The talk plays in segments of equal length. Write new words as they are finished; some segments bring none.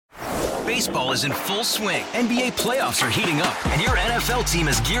Baseball is in full swing. NBA playoffs are heating up, and your NFL team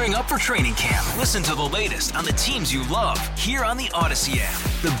is gearing up for training camp. Listen to the latest on the teams you love here on the Odyssey app.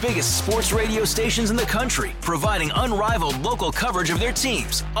 The biggest sports radio stations in the country, providing unrivaled local coverage of their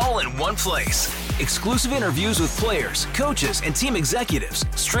teams, all in one place. Exclusive interviews with players, coaches, and team executives,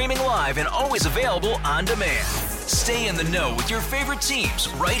 streaming live and always available on demand. Stay in the know with your favorite teams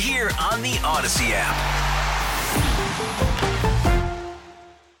right here on the Odyssey app.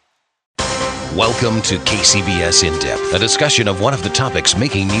 Welcome to KCBS In Depth, a discussion of one of the topics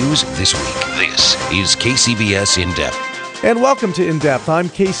making news this week. This is KCBS In Depth. And welcome to In Depth. I'm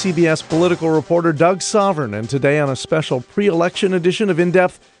KCBS political reporter Doug Sovereign, and today on a special pre-election edition of In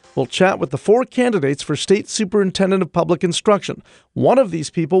Depth, we'll chat with the 4 candidates for State Superintendent of Public Instruction. One of these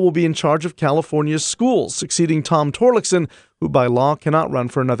people will be in charge of California's schools, succeeding Tom Torlakson, who by law cannot run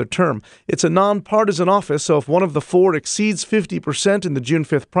for another term. It's a nonpartisan office, so if one of the 4 exceeds 50% in the June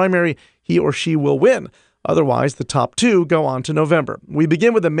 5th primary, he or she will win. Otherwise, the top 2 go on to November. We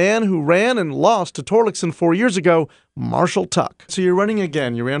begin with a man who ran and lost to Torlakson 4 years ago, Marshall Tuck. So you're running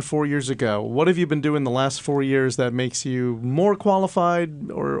again. You ran 4 years ago. What have you been doing the last 4 years that makes you more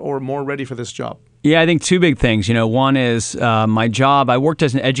qualified or more ready for this job? Yeah, I think 2 big things. One is my job. I worked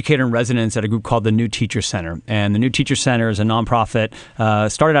as an educator in residence at a group called the New Teacher Center. And the New Teacher Center is a nonprofit,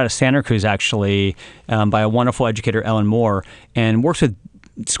 started out of Santa Cruz, actually, by a wonderful educator, Ellen Moore, and works with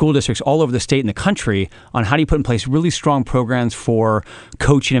school districts all over the state and the country on how do you put in place really strong programs for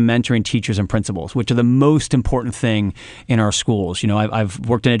coaching and mentoring teachers and principals, which are the most important thing in our schools. I've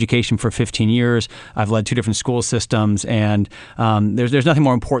worked in education for 15 years. I've led 2 different school systems, and there's nothing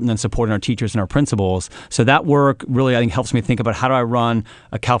more important than supporting our teachers and our principals. So that work really, I think, helps me think about how do I run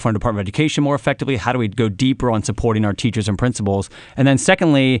a California Department of Education more effectively? How do we go deeper on supporting our teachers and principals? And then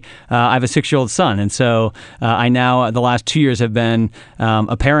secondly, I have a 6-year-old son, and so I now, the last 2 years, have been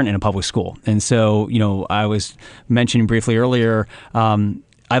a parent in a public school. And so, I was mentioning briefly earlier,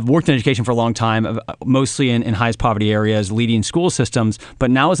 I've worked in education for a long time, mostly in highest poverty areas, leading school systems.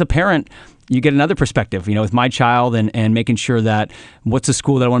 But now as a parent, you get another perspective, with my child and making sure that what's a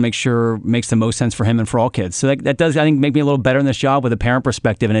school that I want to make sure makes the most sense for him and for all kids. So that does, I think, make me a little better in this job with a parent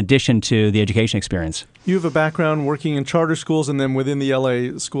perspective in addition to the education experience. You have a background working in charter schools and then within the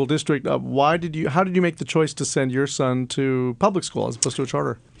LA school district. How did you make the choice to send your son to public school as opposed to a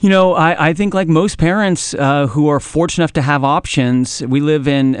charter? I think like most parents who are fortunate enough to have options, we live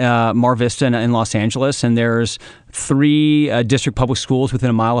in Mar Vista in Los Angeles, and there's 3 district public schools within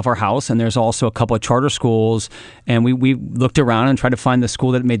a mile of our house, and there's also a couple of charter schools. And we looked around and tried to find the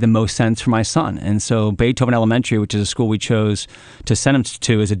school that made the most sense for my son. And so Beethoven Elementary, which is a school we chose to send him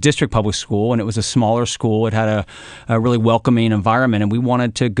to, is a district public school, and it was a smaller school. It had a really welcoming environment, and we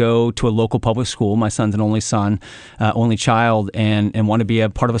wanted to go to a local public school. My son's an only son, only child, and want to be a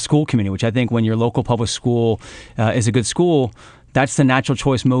part of a school community, which I think when your local public school is a good school, that's the natural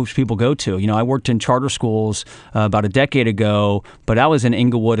choice most people go to. I worked in charter schools about a decade ago, but I was in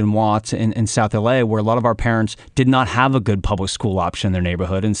Inglewood and Watts in South LA, where a lot of our parents did not have a good public school option in their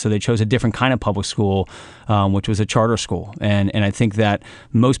neighborhood. And so they chose a different kind of public school, which was a charter school. And I think that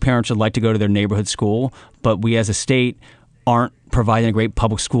most parents would like to go to their neighborhood school, but we as a state aren't providing a great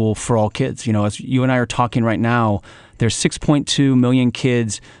public school for all kids. As you and I are talking right now, there's 6.2 million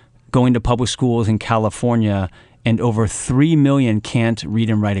kids going to public schools in California, and over 3 million can't read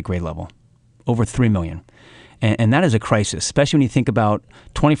and write at grade level. Over 3 million. And that is a crisis, especially when you think about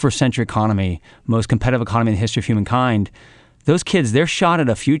 21st century economy, most competitive economy in the history of humankind. Those kids, their shot at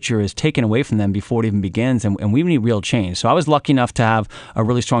a future is taken away from them before it even begins, and we need real change. So I was lucky enough to have a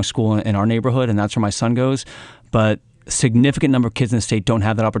really strong school in our neighborhood, and that's where my son goes. But a significant number of kids in the state don't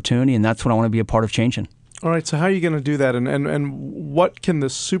have that opportunity, and that's what I want to be a part of changing. All right, so how are you going to do that, and what can the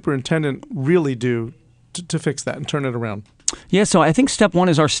superintendent really do to fix that and turn it around? Yeah, so I think step 1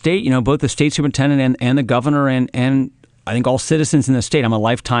 is our state, both the state superintendent and the governor and I think all citizens in the state. I'm a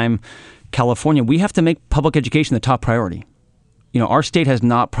lifetime California. We have to make public education the top priority. Our state has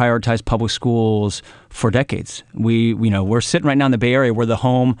not prioritized public schools for decades. We're sitting right now in the Bay Area. We're the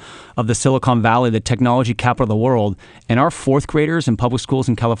home of the Silicon Valley, the technology capital of the world. And our 4th graders in public schools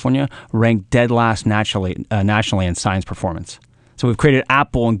in California rank dead last nationally in science performance. So we've created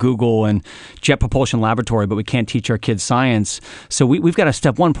Apple and Google and Jet Propulsion Laboratory, but we can't teach our kids science. So we've got to,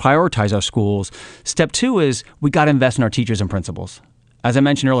 step 1, prioritize our schools. Step 2 is we got to invest in our teachers and principals. As I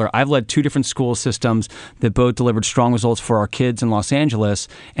mentioned earlier, I've led 2 different school systems that both delivered strong results for our kids in Los Angeles.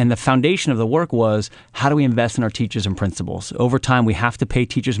 And the foundation of the work was, how do we invest in our teachers and principals? Over time, we have to pay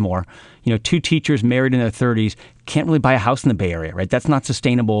teachers more. 2 teachers married in their 30s can't really buy a house in the Bay Area, right? That's not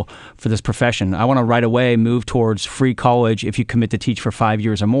sustainable for this profession. I want to right away move towards free college if you commit to teach for 5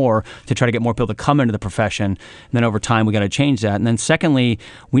 years or more to try to get more people to come into the profession. And then over time, we got to change that. And then secondly,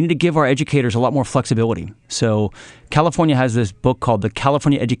 we need to give our educators a lot more flexibility. So California has this book called the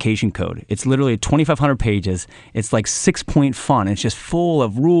California Education Code. It's literally 2,500 pages. It's like 6-point font. It's just full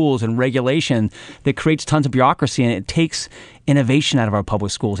of rules and regulation that creates tons of bureaucracy, and it takes innovation out of our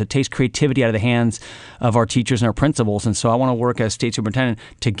public schools. It takes creativity out of the hands of our teachers and our principals. And so I want to work as state superintendent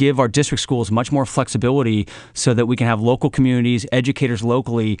to give our district schools much more flexibility so that we can have local communities, educators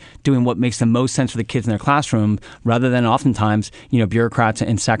locally doing what makes the most sense for the kids in their classroom, rather than oftentimes, bureaucrats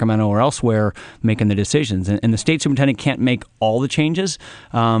in Sacramento or elsewhere making the decisions. And the state superintendent can't make all the changes,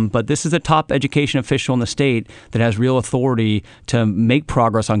 but this is a top education official in the state that has real authority to make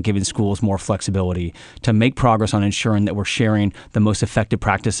progress on giving schools more flexibility, to make progress on ensuring that we're sharing the most effective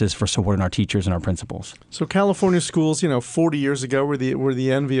practices for supporting our teachers and our principals. So California schools, 40 years ago were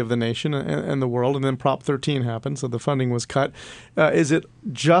the envy of the nation and the world, and then Prop 13 happened, so the funding was cut. Is it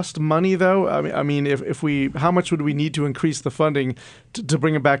just money, though? I mean, how much would we need to increase the funding to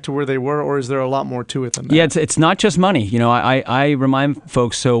bring it back to where they were, or is there a lot more to it than that? Yeah, it's not just money. I remind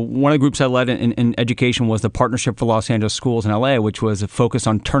folks, so one of the groups I led in education was the Partnership for Los Angeles Schools in LA, which was focused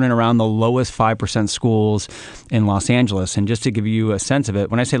on turning around the lowest 5% schools in Los Angeles. And just to give you a sense of it,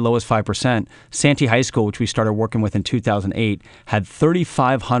 when I say lowest 5%, Santee High School, which we started working with in 2008, had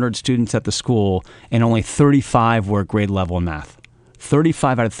 3,500 students at the school, and only 35 were grade level in math.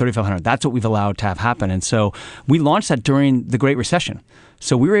 35 out of 3,500. That's what we've allowed to have happen. And so we launched that during the Great Recession.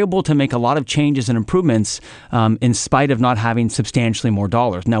 So we were able to make a lot of changes and improvements in spite of not having substantially more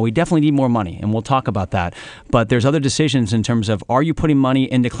dollars. Now, we definitely need more money, and we'll talk about that. But there's other decisions in terms of, are you putting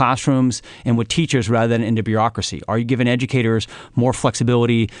money into classrooms and with teachers rather than into bureaucracy? Are you giving educators more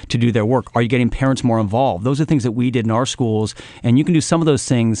flexibility to do their work? Are you getting parents more involved? Those are things that we did in our schools, and you can do some of those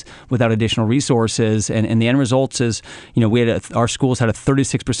things without additional resources. And the end result is, our schools had a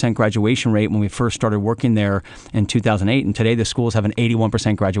 36% graduation rate when we first started working there in 2008, and today the schools have an 81%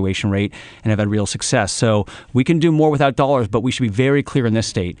 graduation rate and have had real success. So we can do more without dollars, but we should be very clear in this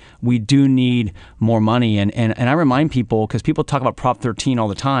state. We do need more money. And I remind people, because people talk about Prop 13 all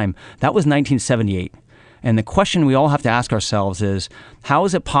the time, that was 1978. And the question we all have to ask ourselves is, how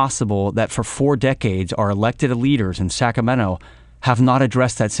is it possible that for 4 decades our elected leaders in Sacramento have not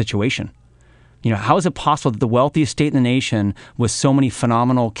addressed that situation? How is it possible that the wealthiest state in the nation with so many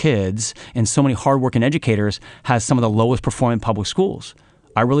phenomenal kids and so many hardworking educators has some of the lowest performing public schools?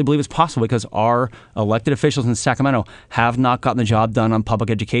 I really believe it's possible because our elected officials in Sacramento have not gotten the job done on public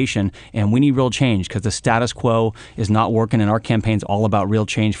education, and we need real change because the status quo is not working, and our campaign's all about real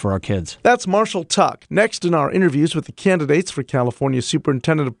change for our kids. That's Marshall Tuck. Next in our interviews with the candidates for California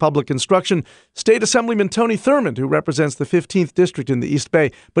Superintendent of Public Instruction, State Assemblyman Tony Thurmond, who represents the 15th District in the East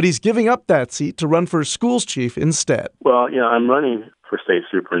Bay, but he's giving up that seat to run for schools chief instead. Well, I'm running for state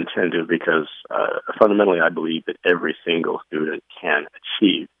superintendent because fundamentally I believe that every single student can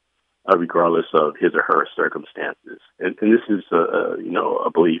achieve, regardless of his or her circumstances. And this is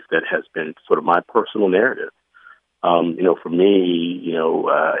a belief that has been sort of my personal narrative. For me,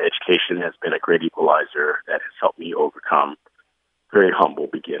 education has been a great equalizer that has helped me overcome very humble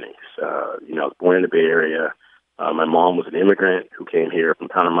beginnings. I was born in the Bay Area. My mom was an immigrant who came here from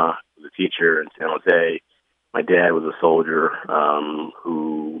Panama, was a teacher in San Jose. My dad was a soldier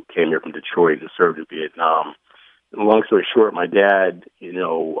who came here from Detroit and served in Vietnam. And long story short, my dad,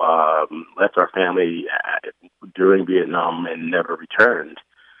 left our family during Vietnam and never returned.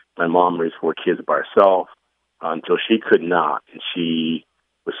 My mom raised 4 kids by herself until she could not. And she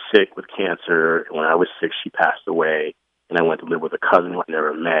was sick with cancer. And when I was 6, she passed away. And I went to live with a cousin who I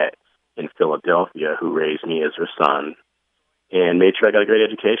never met in Philadelphia who raised me as her son and made sure I got a great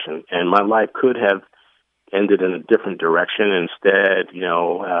education. And my life could have ended in a different direction. Instead,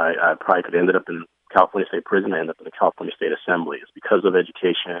 I probably could have ended up in California State Prison. I ended up in the California State Assembly. It's because of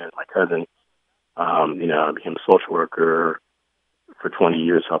education. My cousin, I became a social worker for 20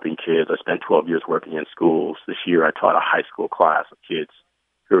 years helping kids. I spent 12 years working in schools. This year I taught a high school class of kids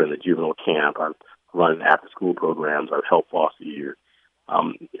who are in the juvenile camp. I've run after-school programs. I've helped foster youth.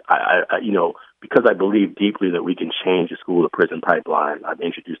 Because I believe deeply that we can change the school-to-prison pipeline, I've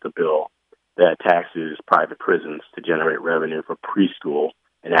introduced a bill that taxes private prisons to generate revenue for preschool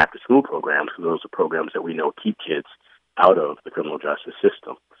and after-school programs, because those are programs that we know keep kids out of the criminal justice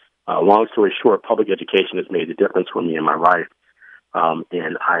system. Long story short, public education has made a difference for me in my life,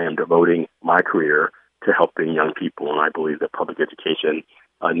 and I am devoting my career to helping young people, and I believe that public education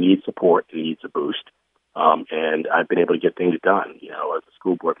needs support, needs a boost, and I've been able to get things done. As a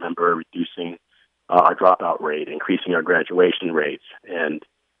school board member, reducing our dropout rate, increasing our graduation rates, and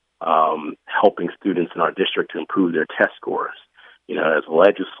helping students in our district to improve their test scores. As a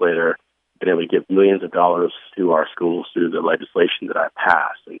legislator, been able to give millions of dollars to our schools through the legislation that I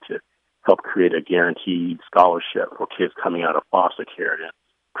passed, and to help create a guaranteed scholarship for kids coming out of foster care, to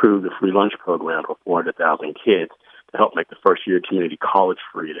improve the free lunch program for 400,000 kids, to help make the first-year community college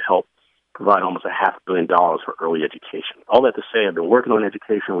free, to help provide almost $500 million for early education. All that to say, I've been working on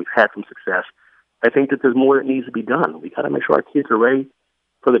education. We've had some success. I think that there's more that needs to be done. We got to make sure our kids are ready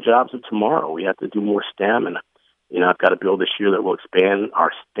for the jobs of tomorrow. We have to do more STEM, and I've got a bill this year that will expand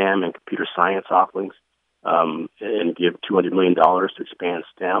our STEM and computer science offerings and give $200 million to expand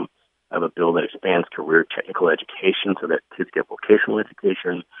STEM. I have a bill that expands career technical education so that kids get vocational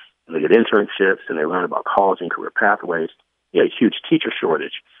education and they get internships and they learn about college and career pathways. A huge teacher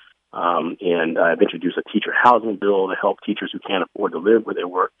shortage. And I've introduced a teacher housing bill to help teachers who can't afford to live where they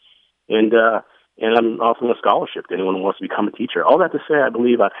work. And I'm offering a scholarship to anyone who wants to become a teacher. All that to say, I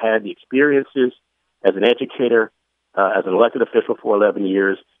believe I've had the experiences as an educator, as an elected official for 11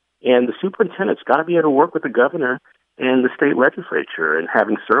 years, and the superintendent's got to be able to work with the governor and the state legislature. And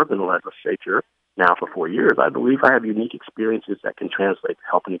having served in the legislature now for 4 years, I believe I have unique experiences that can translate to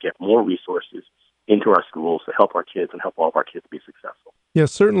helping to get more resources into our schools to help our kids and help all of our kids be successful.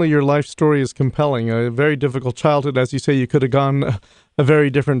 Yes, certainly your life story is compelling. A very difficult childhood. As you say, you could have gone a very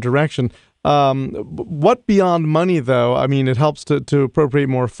different direction. What beyond money, though? I mean, it helps to appropriate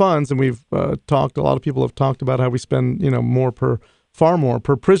more funds, and we've talked, a lot of people have talked about how we spend, far more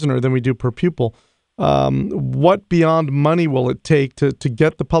per prisoner than we do per pupil. What beyond money will it take to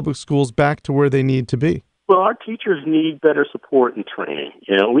get the public schools back to where they need to be? Well, our teachers need better support and training.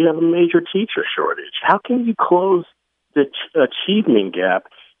 We have a major teacher shortage. How can you close the achievement gap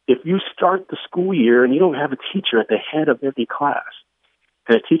if you start the school year and you don't have a teacher at the head of every class,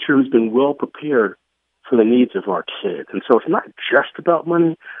 and a teacher who's been well prepared for the needs of our kids? And so it's not just about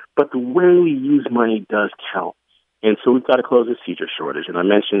money, but the way we use money does count. And so we've got to close this teacher shortage. And I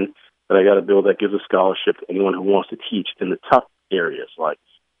mentioned that I got a bill that gives a scholarship to anyone who wants to teach in the tough areas, like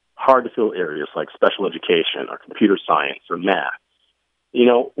hard-to-fill areas like special education or computer science or math.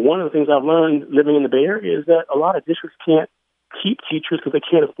 One of the things I've learned living in the Bay Area is that a lot of districts can't keep teachers because they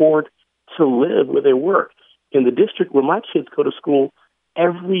can't afford to live where they work. In the district where my kids go to school,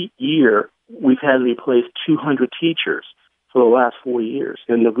 every year we've had to replace 200 teachers for the last 4 years.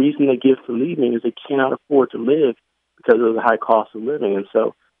 And the reason they give for leaving is they cannot afford to live because of the high cost of living. And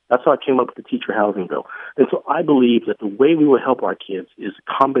so that's how I came up with the teacher housing bill. And so I believe that the way we will help our kids is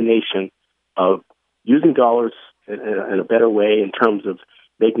a combination of using dollars in a better way in terms of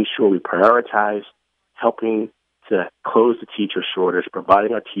making sure we prioritize helping to close the teacher shortage,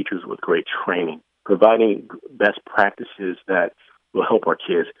 providing our teachers with great training, providing best practices that will help our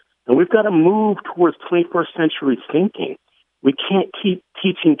kids. And we've got to move towards 21st century thinking. We can't keep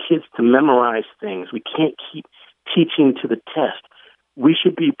teaching kids to memorize things. We can't keep teaching to the test. We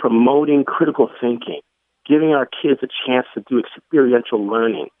should be promoting critical thinking, giving our kids a chance to do experiential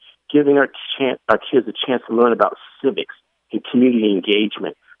learning, giving our kids a chance to learn about civics and community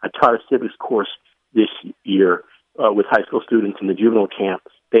engagement. I taught a civics course this year with high school students in the juvenile camp.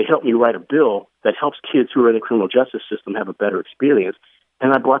 They helped me write a bill that helps kids who are in the criminal justice system have a better experience.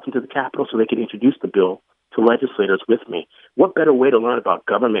 And I brought them to the Capitol so they could introduce the bill to legislators with me. What better way to learn about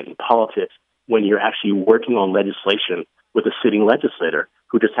government and politics when you're actually working on legislation with a sitting legislator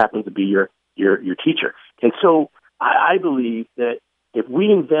who just happens to be your teacher? And so I believe that if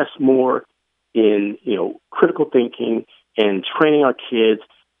we invest more in critical thinking and training our kids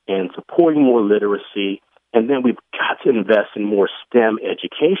and supporting more literacy, and then we've got to invest in more STEM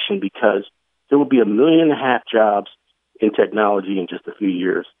education, because there will be 1.5 million jobs in technology in just a few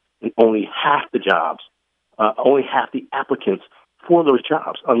years, and only half the applicants for those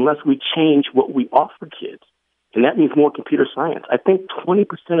jobs, unless we change what we offer kids. And that means more computer science. I think 20%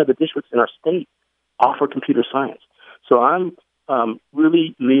 of the districts in our state offer computer science. So I'm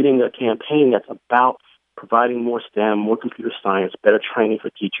really leading a campaign that's about providing more STEM, more computer science, better training for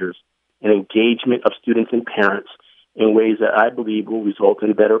teachers, and engagement of students and parents in ways that I believe will result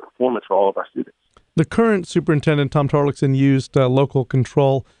in better performance for all of our students. The current superintendent, Tom Torlakson, used local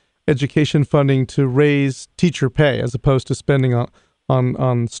control education funding to raise teacher pay as opposed to spending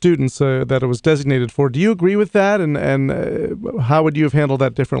on students that it was designated for. Do you agree with that? And how would you have handled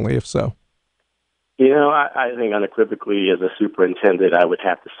that differently, if so? I think unequivocally as a superintendent, I would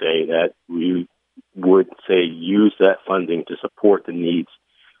have to say that we would use that funding to support the needs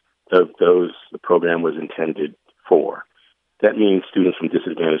of those the program was intended for. That means students from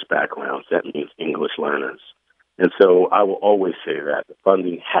disadvantaged backgrounds. That means English learners. And so I will always say that the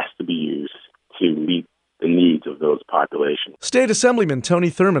funding has to be used to meet the needs of those populations. State Assemblyman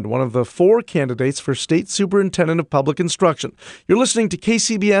Tony Thurmond, one of the 4 candidates for State Superintendent of Public Instruction. You're listening to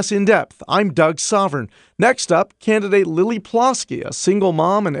KCBS In Depth. I'm Doug Sovereign. Next up, candidate Lily Plosky, a single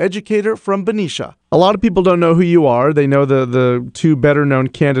mom and educator from Benicia. A lot of people don't know who you are. They know the 2 better-known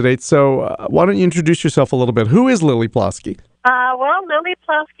candidates. So why don't you introduce yourself a little bit? Who is Lily Plosky? Well, Lily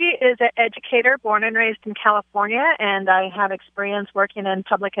Plosky is an educator born and raised in California, and I have experience working in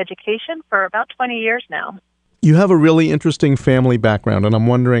public education for about 20 years now. You have a really interesting family background, and I'm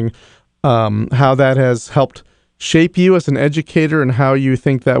wondering how that has helped shape you as an educator and how you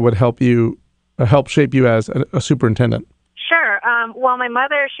think that would help shape you as a superintendent. Sure. Well, my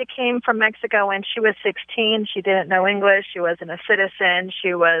mother, she came from Mexico when she was 16. She didn't know English. She wasn't a citizen.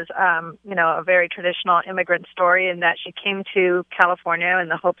 She was, a very traditional immigrant story in that she came to California in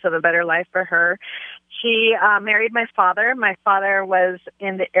the hopes of a better life for her. She married my father. My father was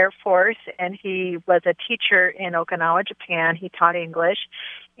in the Air Force, and he was a teacher in Okinawa, Japan. He taught English,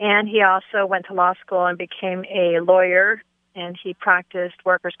 and he also went to law school and became a lawyer, and he practiced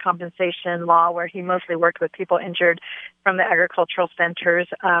workers' compensation law, where he mostly worked with people injured from the agricultural centers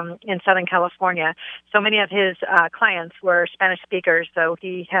in Southern California. So many of his clients were Spanish speakers, so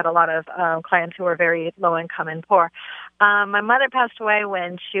he had a lot of clients who were very low income and poor. My mother passed away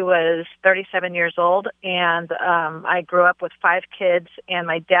when she was 37 years old, and I grew up with 5 kids, and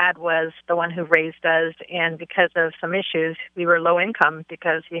my dad was the one who raised us, and because of some issues, we were low income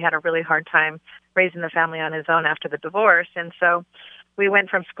because he had a really hard time raising the family on his own after the divorce. And so we went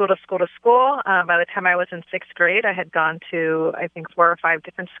from school to school to school. By the time I was in 6th grade, I had gone to, I think, 4 or 5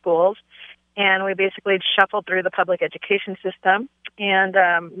 different schools. And we basically shuffled through the public education system. And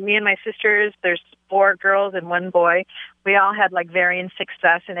me and my sisters, there's 4 girls and 1 boy. We all had varying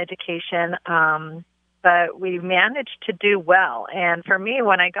success in education, but we managed to do well. And for me,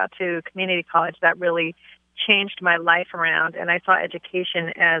 when I got to community college, that really changed my life around, and I saw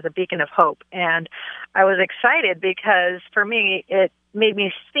education as a beacon of hope. And I was excited because for me, it made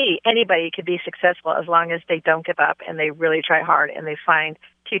me see anybody could be successful as long as they don't give up and they really try hard and they find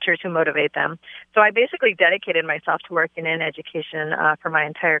teachers who motivate them. So I basically dedicated myself to working in education for my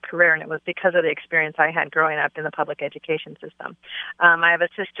entire career, and it was because of the experience I had growing up in the public education system. I have a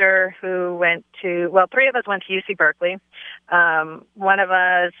sister who 3 of us went to UC Berkeley. One of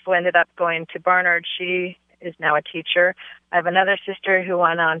us ended up going to Barnard. She is now a teacher. I have another sister who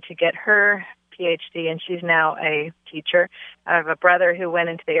went on to get her PhD, and she's now a teacher. I have a brother who went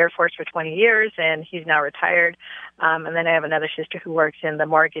into the Air Force for 20 years, and he's now retired. And then I have another sister who works in the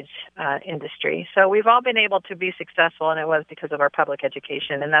mortgage industry. So we've all been able to be successful, and it was because of our public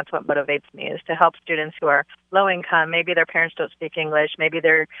education, and that's what motivates me, is to help students who are low income. Maybe their parents don't speak English. Maybe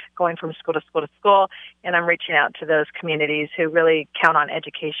they're going from school to school to school, and I'm reaching out to those communities who really count on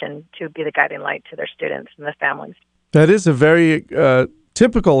education to be the guiding light to their students and their families. That is a very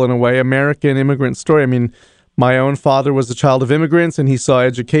typical, in a way, American immigrant story. I mean, my own father was a child of immigrants, and he saw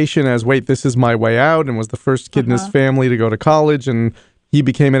education as, this is my way out, and was the first kid in his family to go to college, and he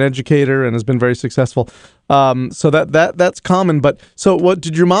became an educator and has been very successful. So that's common. But so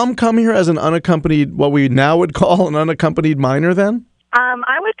did your mom come here as an unaccompanied, what we now would call an unaccompanied minor then?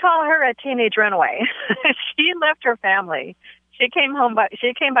 I would call her a teenage runaway. She left her family. She came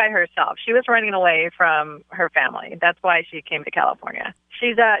by herself. She was running away from her family. That's why she came to California.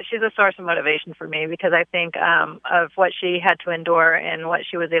 She's a source of motivation for me because I think of what she had to endure and what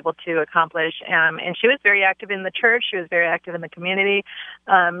she was able to accomplish. And she was very active in the church. She was very active in the community.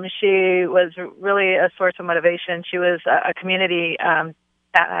 She was really a source of motivation. She was a community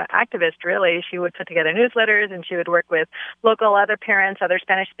activist, really. She would put together newsletters, and she would work with local other parents, other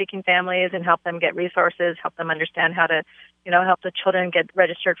Spanish-speaking families, and help them get resources, help them understand how to, help the children get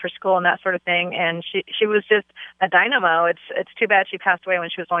registered for school and that sort of thing. And she was just a dynamo. It's too bad she passed away when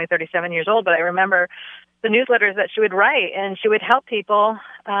she was only 37 years old, but I remember the newsletters that she would write, and she would help people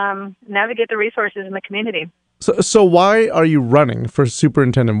navigate the resources in the community. So why are you running for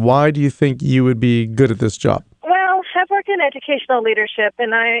superintendent? Why do you think you would be good at this job? I've worked in educational leadership,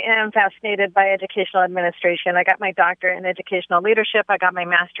 and I am fascinated by educational administration. I got my doctorate in educational leadership. I got my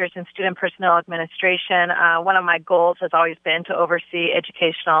master's in student personnel administration. One of my goals has always been to oversee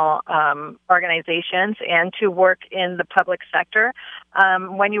educational organizations and to work in the public sector.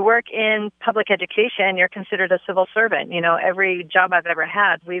 When you work in public education, you're considered a civil servant. Every job I've ever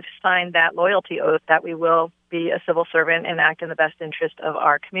had, we've signed that loyalty oath that we will be a civil servant and act in the best interest of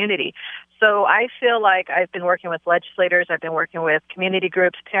our community. So I feel like I've been working with legislators, I've been working with community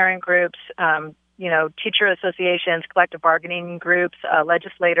groups, parent groups, teacher associations, collective bargaining groups,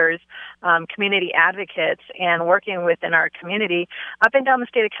 legislators, community advocates, and working within our community up and down the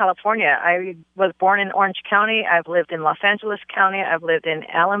state of California. I was born in Orange County. I've lived in Los Angeles County. I've lived in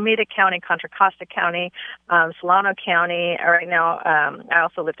Alameda County, Contra Costa County, Solano County. Right now, I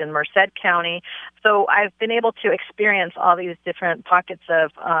also lived in Merced County. So I've been able to experience all these different pockets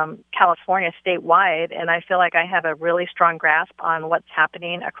of California statewide, and I feel like I have a really strong grasp on what's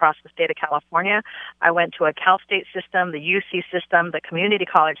happening across the state of California. I went to a Cal State system, the UC system, the community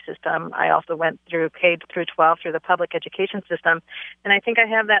college system. I also went through K through 12 through the public education system, and I think I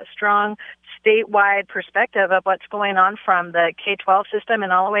have that strong statewide perspective of what's going on from the K-12 system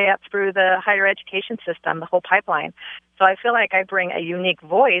and all the way up through the higher education system, the whole pipeline. So I feel like I bring a unique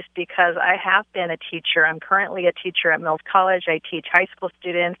voice because I have been a teacher. I'm currently a teacher at Mills College. I teach high school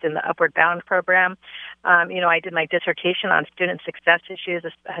students in the Upward Bound program. I did my dissertation on student success issues,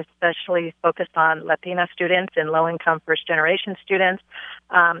 especially focused on Latina students and low-income first-generation students.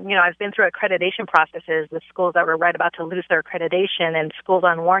 I've been through accreditation processes with schools that were right about to lose their accreditation and schools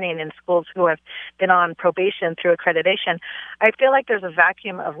on warning and schools who have been on probation through accreditation. I feel like there's a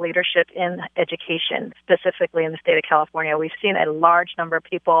vacuum of leadership in education, specifically in the state of California. We've seen a large number of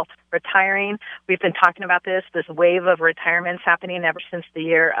people retiring. We've been talking about this wave of retirements happening ever since the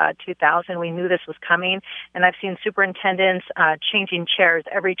year 2000. We knew this was coming, and I've seen superintendents changing chairs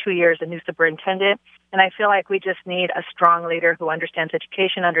every 2 years, a new superintendent. And I feel like we just need a strong leader who understands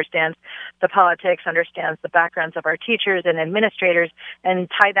education, understands the politics, understands the backgrounds of our teachers and administrators, and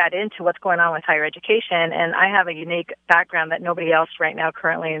tie that into what's going on with higher education. And I have a unique background that nobody else right now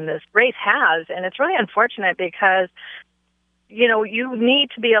currently in this race has. And it's really unfortunate because, you need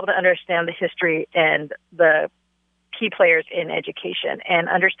to be able to understand the history and the key players in education and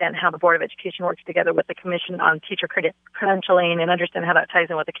understand how the Board of Education works together with the Commission on Teacher Credentialing and understand how that ties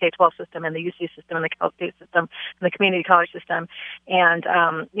in with the K-12 system and the UC system and the Cal State system and the community college system. And,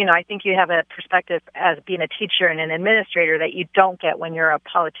 I think you have a perspective as being a teacher and an administrator that you don't get when you're a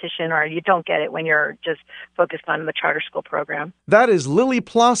politician or you don't get it when you're just focused on the charter school program. That is Lily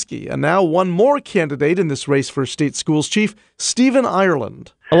Plosky, and now one more candidate in this race for state schools chief, Stephen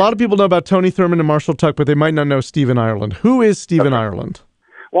Ireland. A lot of people know about Tony Thurmond and Marshall Tuck, but they might not know Stephen Ireland. Who is Stephen Ireland?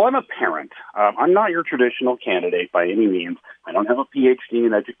 Well, I'm a parent. I'm not your traditional candidate by any means. I don't have a PhD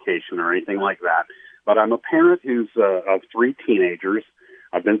in education or anything like that. But I'm a parent who's of 3 teenagers.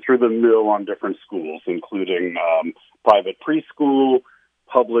 I've been through the mill on different schools, including private preschool,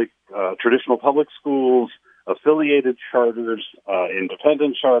 traditional public schools, affiliated charters,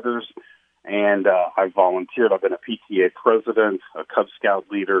 independent charters, and I've volunteered. I've been a PTA president, a Cub Scout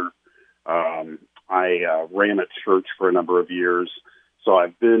leader. I ran a church for a number of years. So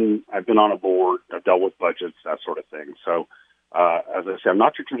I've been on a board. I've dealt with budgets, that sort of thing. So as I say, I'm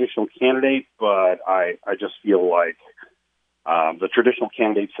not your traditional candidate, but I just feel like the traditional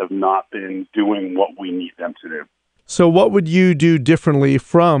candidates have not been doing what we need them to do. So what would you do differently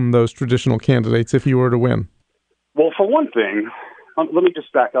from those traditional candidates if you were to win? Well, for one thing, let me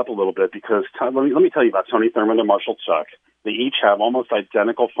just back up a little bit because let me tell you about Tony Thurmond and Marshall Tuck. They each have almost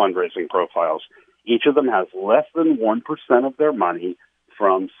identical fundraising profiles. Each of them has less than 1% of their money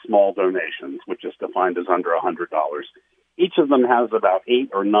from small donations, which is defined as under $100. Each of them has about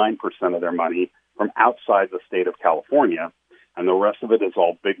 8 or 9% of their money from outside the state of California, and the rest of it is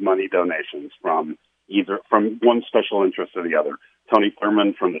all big money donations from one special interest or the other. Tony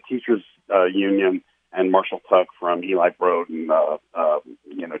Thurmond from the Teachers Union and Marshall Tuck from Eli Broad and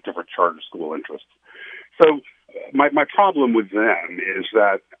different charter school interests. So my problem with them is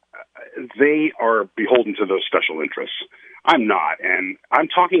that they are beholden to those special interests. I'm not, and I'm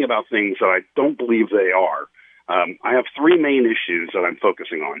talking about things that I don't believe they are. I have 3 main issues that I'm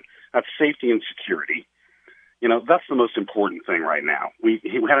focusing on. That's safety and security. That's the most important thing right now. We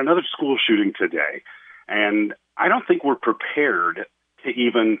had another school shooting today, and I don't think we're prepared to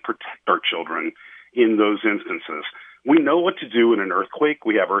even protect our children in those instances. We know what to do in an earthquake.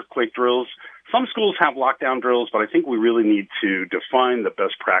 We have earthquake drills. Some schools have lockdown drills, but I think we really need to define the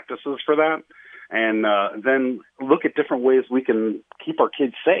best practices for that and then look at different ways we can keep our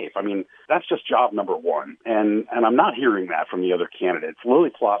kids safe. I mean, that's just job number 1. And I'm not hearing that from the other candidates.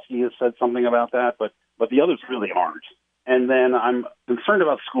 Lily Plosky has said something about that, but the others really aren't. And then I'm concerned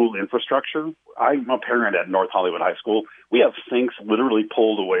about school infrastructure. I'm a parent at North Hollywood High School. We have sinks literally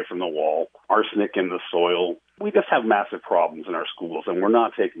pulled away from the wall, arsenic in the soil. We just have massive problems in our schools, and we're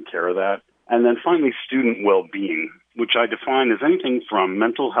not taking care of that. And then finally, student well-being, which I define as anything from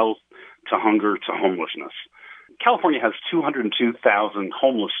mental health to hunger to homelessness. California has 202,000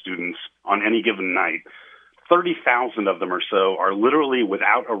 homeless students on any given night. 30,000 of them or so are literally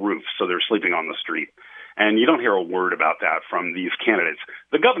without a roof, so they're sleeping on the street. And you don't hear a word about that from these candidates.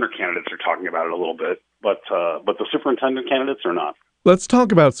 The governor candidates are talking about it a little bit, but the superintendent candidates are not. Let's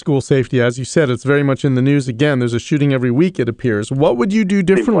talk about school safety. As you said, it's very much in the news again. There's a shooting every week, it appears. What would you do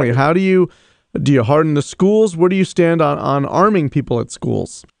differently? How do you harden the schools? Where do you stand on arming people at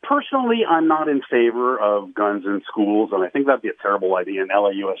schools? Personally, I'm not in favor of guns in schools, and I think that'd be a terrible idea in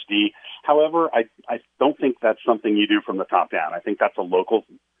LAUSD. However, I don't think that's something you do from the top down. I think that's a local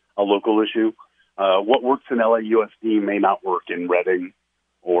issue. What works in LAUSD may not work in Reading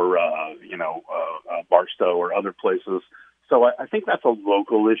or Barstow or other places. So I think that's a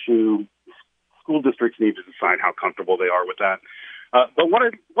local issue. School districts need to decide how comfortable they are with that. But what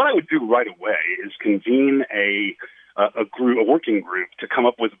I would do right away is convene a working group to come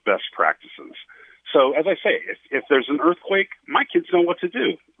up with best practices. So as I say, if there's an earthquake, my kids know what to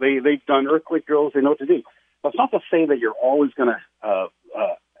do. They've done earthquake drills. They know what to do. That's not to say that you're always going to have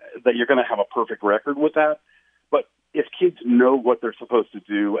a perfect record with that. But if kids know what they're supposed to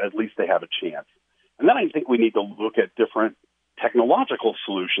do, at least they have a chance. And then I think we need to look at different technological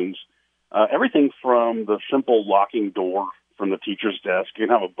solutions. Everything from the simple locking door from the teacher's desk. You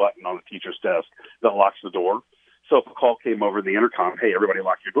can have a button on the teacher's desk that locks the door. So if a call came over the intercom, hey, everybody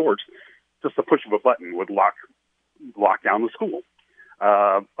lock your doors, just the push of a button would lock down the school.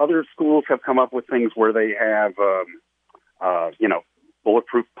 Other schools have come up with things where they have,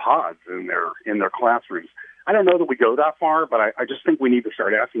 bulletproof pods in their classrooms. I don't know that we go that far, but I just think we need to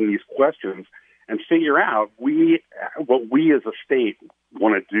start asking these questions and figure out what we as a state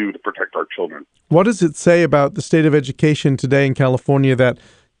want to do to protect our children. What does it say about the state of education today in California that,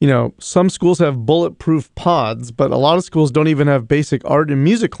 some schools have bulletproof pods, but a lot of schools don't even have basic art and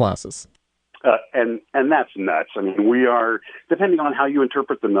music classes? And that's nuts. I mean, we are, depending on how you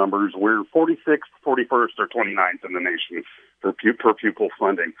interpret the numbers, we're 46th, 41st, or 29th in the nation for per pupil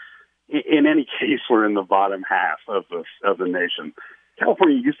funding. In any case, we're in the bottom half of the nation.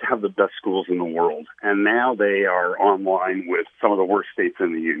 California used to have the best schools in the world, and now they are online with some of the worst states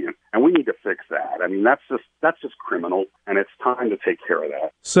in the union. And we need to fix that. I mean, that's just criminal, and it's time to take care of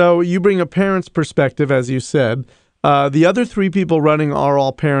that. So you bring a parent's perspective, as you said. The other three people running are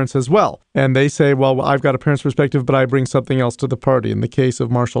all parents as well. And they say, well, I've got a parent's perspective, but I bring something else to the party. In the case of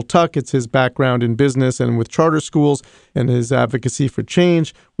Marshall Tuck, it's his background in business and with charter schools and his advocacy for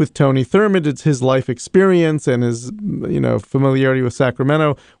change. With Tony Thurmond, it's his life experience and his, familiarity with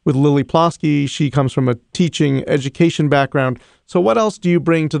Sacramento. With Lily Plosky, she comes from a teaching education background. So what else do you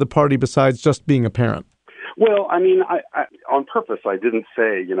bring to the party besides just being a parent? Well, I mean, I on purpose, I didn't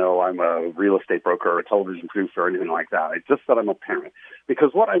say, I'm a real estate broker or a television producer or anything like that. I just said I'm a parent.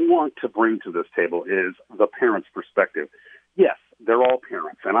 Because what I want to bring to this table is the parent's perspective. Yes, they're all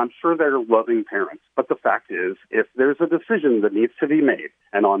parents, and I'm sure they're loving parents. But the fact is, if there's a decision that needs to be made,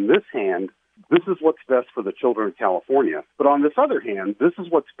 and on this hand, this is what's best for the children of California, but on this other hand, this is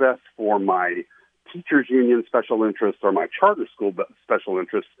what's best for my teachers union special interest or my charter school special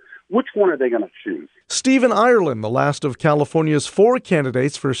interest, which one are they going to choose? Stephen Ireland, the last of California's 4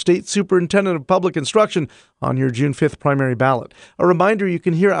 candidates for State Superintendent of Public Instruction on your June 5th primary ballot. A reminder, you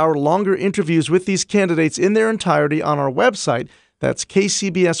can hear our longer interviews with these candidates in their entirety on our website. That's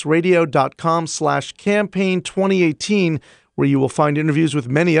kcbsradio.com/campaign2018, where you will find interviews with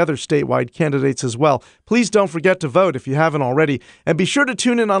many other statewide candidates as well. Please don't forget to vote if you haven't already. And be sure to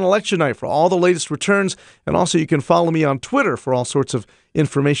tune in on election night for all the latest returns. And also you can follow me on Twitter for all sorts of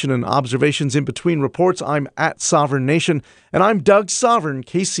information and observations in between reports. I'm at Sovereign Nation. And I'm Doug Sovereign,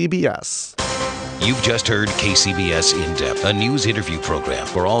 KCBS. You've just heard KCBS In Depth, a news interview program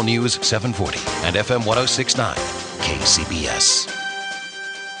for All News 740 and FM 106.9, KCBS.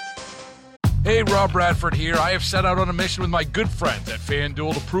 Hey, Rob Bradford here. I have set out on a mission with my good friends at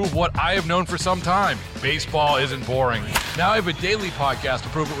FanDuel to prove what I have known for some time. Baseball isn't boring. Now I have a daily podcast to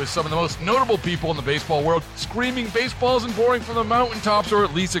prove it with some of the most notable people in the baseball world, screaming baseball isn't boring from the mountaintops, or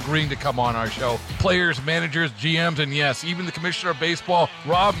at least agreeing to come on our show. Players, managers, GMs, and yes, even the commissioner of baseball,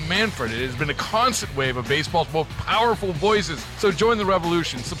 Rob Manfred. It has been a constant wave of baseball's most powerful voices. So join the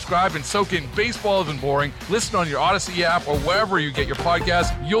revolution. Subscribe and soak in Baseball Isn't Boring. Listen on your Odyssey app or wherever you get your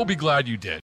podcasts. You'll be glad you did.